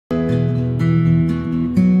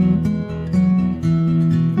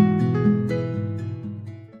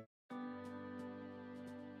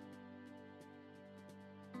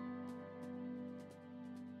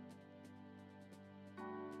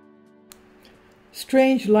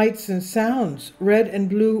Strange lights and sounds. Red and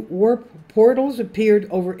blue warp portals appeared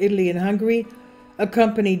over Italy and Hungary,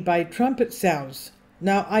 accompanied by trumpet sounds.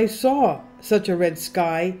 Now, I saw such a red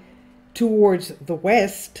sky towards the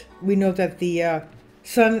west. We know that the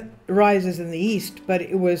sun rises in the east, but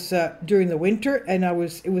it was during the winter, and it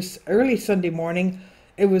was early Sunday morning.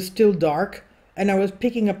 It was still dark, and I was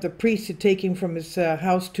picking up the priest to take him from his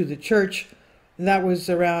house to the church. And that was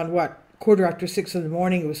around, 6:15 in the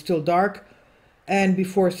morning. It was still dark and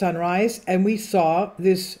before sunrise, and we saw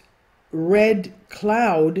this red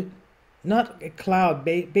cloud, not a cloud,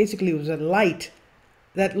 basically it was a light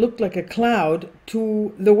that looked like a cloud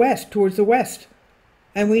to the west, towards the west.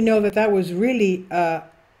 And we know that that was really an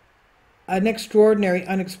extraordinary,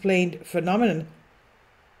 unexplained phenomenon,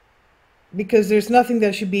 because there's nothing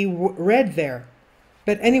that should be red there.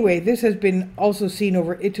 But anyway, this has been also seen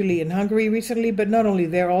over Italy and Hungary recently, but not only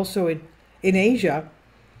there, also in Asia.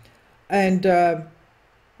 And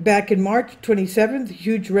back in March 27th, a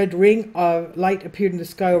huge red ring of light appeared in the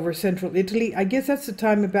sky over central Italy. I guess that's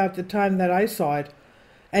about the time that I saw it.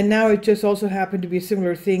 And now it just also happened to be a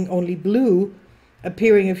similar thing, only blue,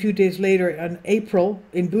 appearing a few days later in April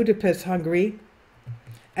in Budapest, Hungary.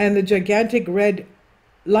 And the gigantic red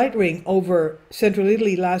light ring over central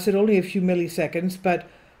Italy lasted only a few milliseconds, but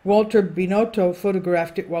Walter Binotto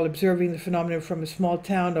photographed it while observing the phenomenon from a small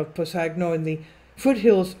town of Posagno in the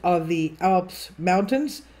foothills of the Alps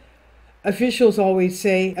mountains. Officials always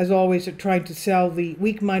say, as always, are trying to sell the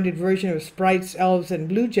weak-minded version of sprites, elves, and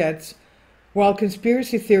blue jets, while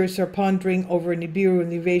conspiracy theorists are pondering over Nibiru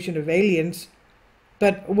and the invasion of aliens.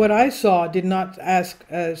 But what I saw did not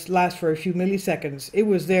last for a few milliseconds. It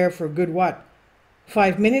was there for a good,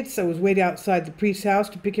 5 minutes. I was waiting outside the priest's house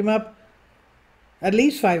to pick him up. At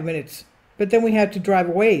least 5 minutes. But then we had to drive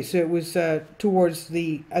away, so it was as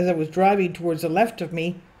I was driving towards the left of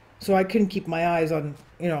me, so I couldn't keep my eyes on,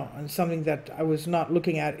 on something that I was not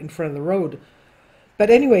looking at in front of the road. But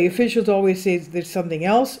anyway, officials always say there's something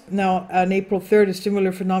else. Now, on April 3rd, a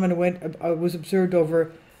similar phenomenon was observed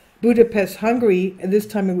over Budapest, Hungary, and this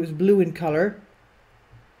time it was blue in color.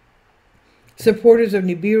 Supporters of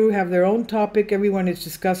Nibiru have their own topic. Everyone is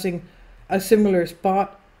discussing a similar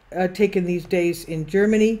spot taken these days in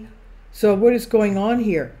Germany. So what is going on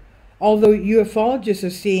here? Although ufologists are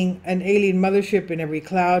seeing an alien mothership in every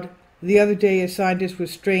cloud, the other day a scientist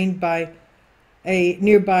was strained by a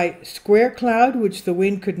nearby square cloud which the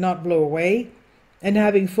wind could not blow away, and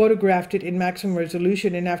having photographed it in maximum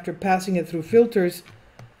resolution, and after passing it through filters,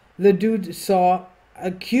 the dude saw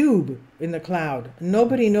a cube in the cloud.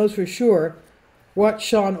 Nobody knows for sure what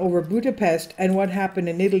shone over Budapest and what happened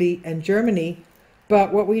in Italy and Germany,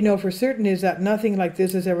 but what we know for certain is that nothing like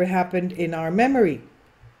this has ever happened in our memory.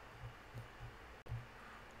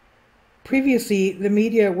 Previously, the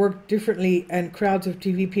media worked differently, and crowds of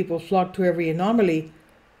TV people flocked to every anomaly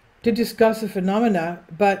to discuss the phenomena,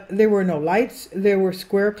 but there were no lights. There were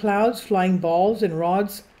square clouds, flying balls and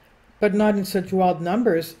rods, but not in such wild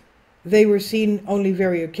numbers. They were seen only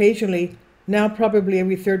very occasionally. Now probably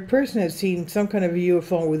every third person has seen some kind of a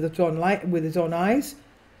UFO with its own eyes.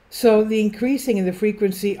 So the increasing in the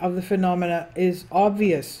frequency of the phenomena is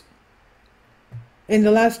obvious. In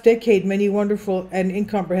the last decade, many wonderful and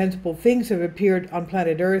incomprehensible things have appeared on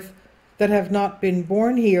planet Earth that have not been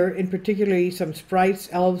born here, in particularly some sprites,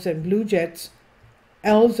 elves, and blue jets.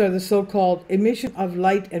 Elves are the so-called emission of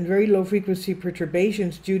light and very low frequency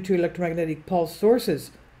perturbations due to electromagnetic pulse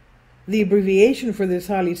sources. The abbreviation for this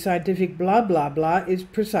highly scientific blah blah blah is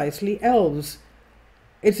precisely elves.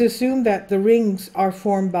 It's assumed that the rings are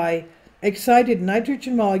formed by excited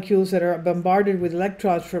nitrogen molecules that are bombarded with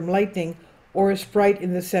electrons from lightning or a sprite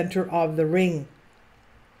in the center of the ring.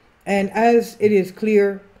 And as it is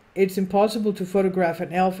clear, it's impossible to photograph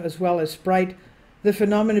an elf as well as sprite. The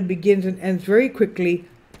phenomenon begins and ends very quickly,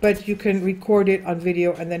 but you can record it on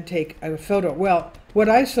video and then take a photo. Well, what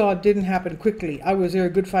I saw didn't happen quickly. I was there a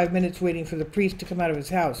good 5 minutes waiting for the priest to come out of his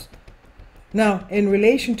house. Now, in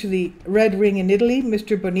relation to the red ring in Italy,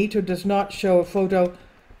 Mr. Bonito does not show a photo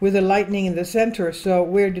with a lightning in the center, so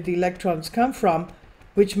where did the electrons come from,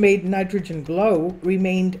 which made nitrogen glow,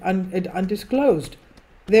 remained undisclosed.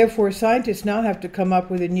 Therefore, scientists now have to come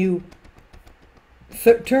up with a new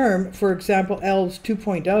term, for example, elves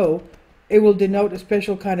 2.0. It will denote a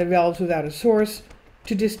special kind of elves without a source,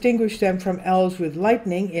 to distinguish them from elves with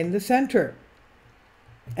lightning in the center.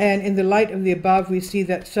 And in the light of the above, we see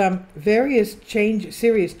that some serious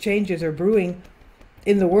changes are brewing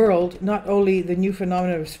in the world. Not only the new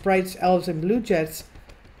phenomenon of sprites, elves, and blue jets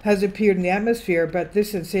has appeared in the atmosphere, but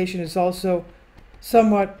this sensation is also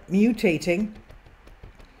somewhat mutating.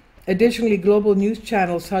 Additionally, global news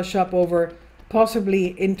channels hush up over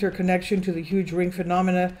possibly interconnection to the huge ring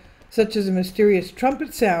phenomena, such as the mysterious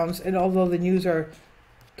trumpet sounds, and although the news are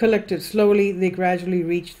collected slowly, they gradually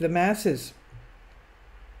reach the masses.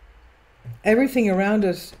 Everything around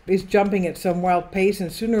us is jumping at some wild pace, and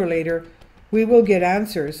sooner or later we will get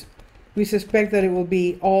answers. We suspect that it will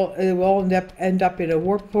all end up in a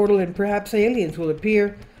warp portal, and perhaps aliens will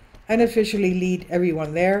appear and officially lead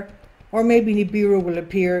everyone there. Or maybe Nibiru will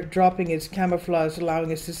appear, dropping its camouflage,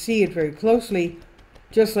 allowing us to see it very closely,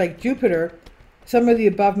 just like Jupiter. Some of the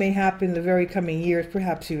above may happen in the very coming years,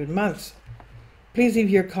 perhaps even months. Please leave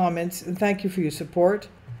your comments, and thank you for your support.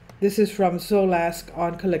 This is from Solask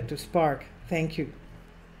on Collective Spark. Thank you.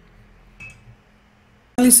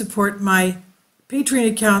 Please support my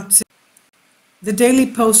Patreon account. The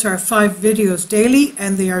daily posts are 5 videos daily,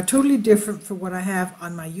 and they are totally different from what I have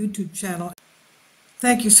on my YouTube channel.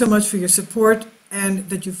 Thank you so much for your support and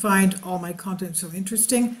that you find all my content so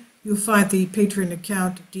interesting. You'll find the Patreon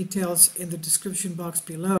account details in the description box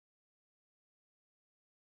below.